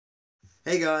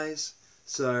Hey guys,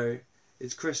 so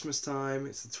it's Christmas time,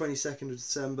 it's the 22nd of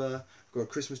December, I've got a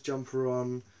Christmas jumper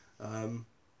on.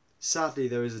 Sadly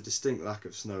there is a distinct lack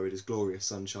of snow, it is glorious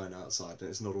sunshine outside and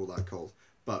it's not all that cold,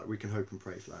 but we can hope and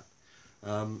pray for that.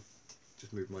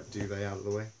 Just move my duvet out of the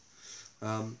way.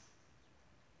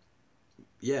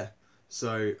 Yeah,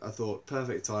 so I thought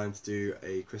perfect time to do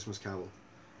a Christmas carol.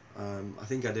 I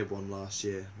think I did one last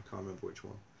year, I can't remember which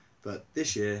one. But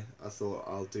this year, I thought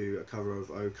I'll do a cover of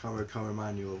O Come, O Come,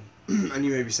 Emmanuel. And you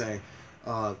may be saying,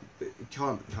 you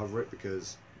can't cover it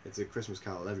because it's a Christmas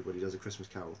carol, everybody does a Christmas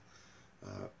carol.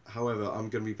 However, I'm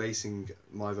going to be basing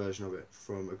my version of it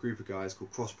from a group of guys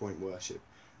called Crosspoint Worship.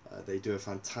 They do a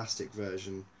fantastic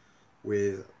version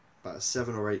with about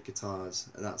 7 or 8 guitars,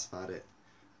 and that's about it.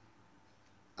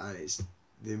 And it's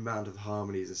the amount of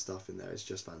harmonies and stuff in there is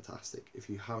just fantastic. If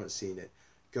you haven't seen it,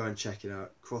 go and check it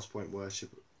out. Crosspoint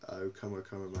Worship, O Come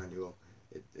Emmanuel.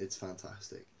 It's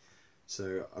fantastic.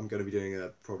 So I'm going to be doing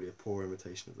probably a poor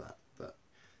imitation of that, but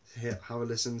here, have a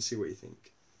listen, see what you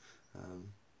think.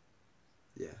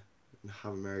 Yeah, and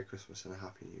have a Merry Christmas and a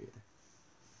Happy New Year.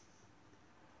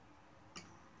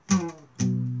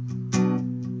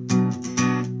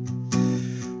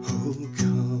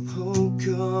 Oh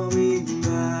come,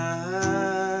 Emmanuel,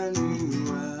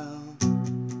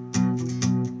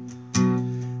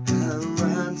 and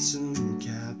ransom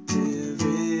captive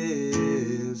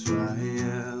Israel.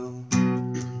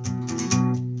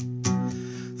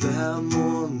 Thou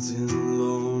mourns in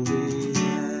lonely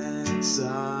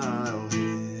exile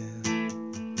here,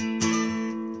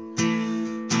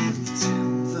 until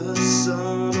the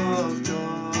Son of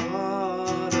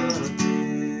God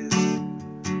appears.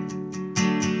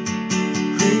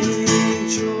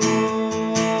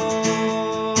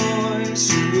 Rejoice,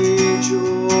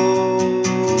 rejoice,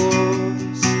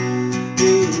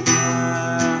 Emmanuel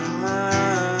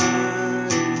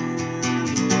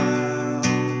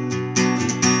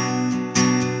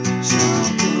shall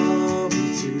come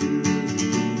to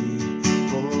thee,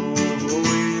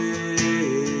 always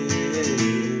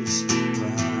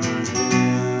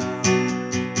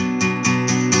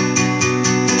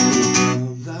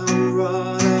Come thou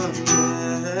rod of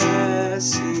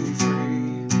Jesse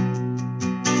free,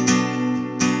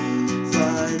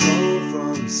 thine own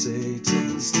from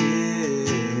Satan's tyranny,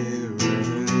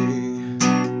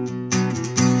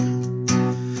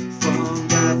 from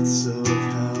depths of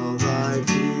hell thy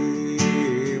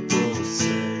people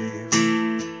save,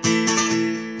 and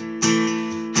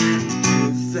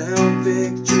give them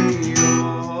victory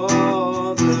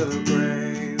o'er the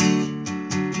grave.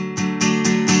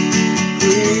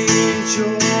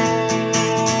 Rejoice,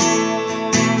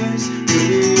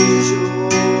 rejoice,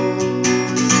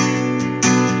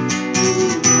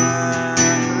 Emmanuel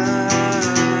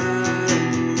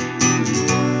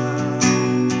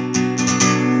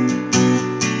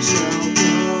shall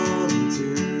come to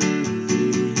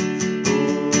thee,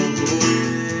 always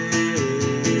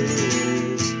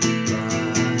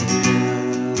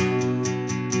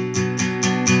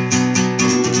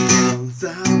Come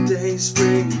thou day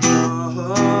spring,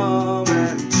 come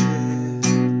and cheer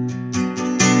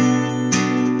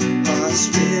our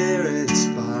spirits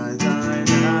by thine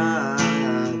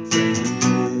advent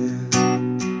here.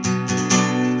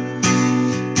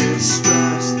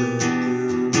 Disperse the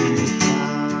gloomy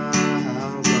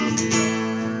clouds of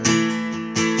night,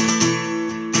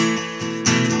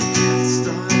 cast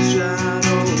thy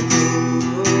shadow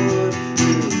would to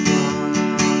fly.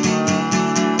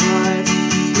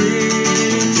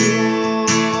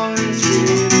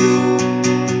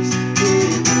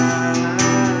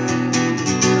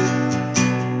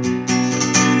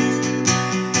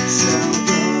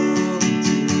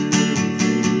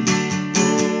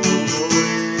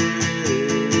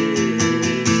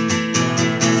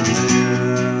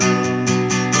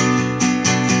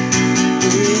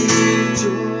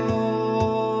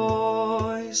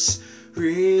 Rejoice,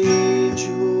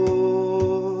 rejoice,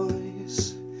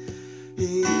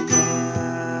 Emmanuel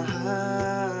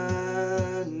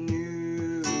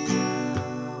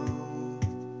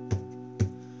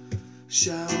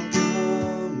shall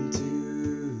come to thee, always rejoice, rejoice, Emmanuel shall come to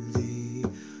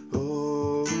thee, always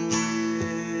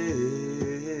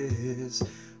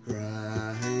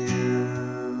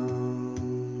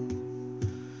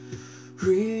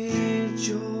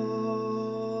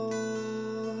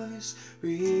rejoice,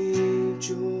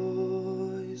 rejoice,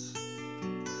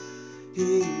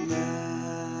 Emmanuel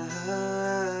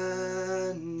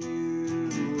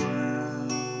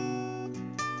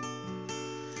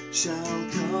shall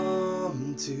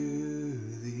come to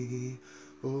thee,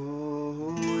 always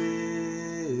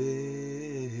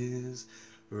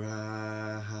right.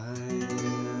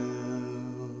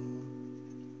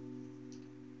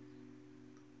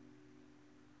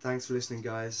 thanks for listening,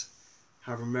 guys.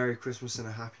 Have a Merry Christmas and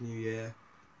a Happy New Year.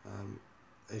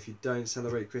 If you don't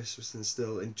celebrate Christmas, then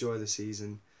still enjoy the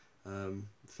season.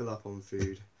 Fill up on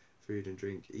food and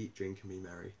drink. Eat, drink, and be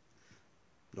merry.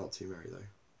 Not too merry though.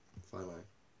 Fine line.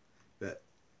 But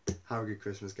have a good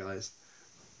Christmas, guys.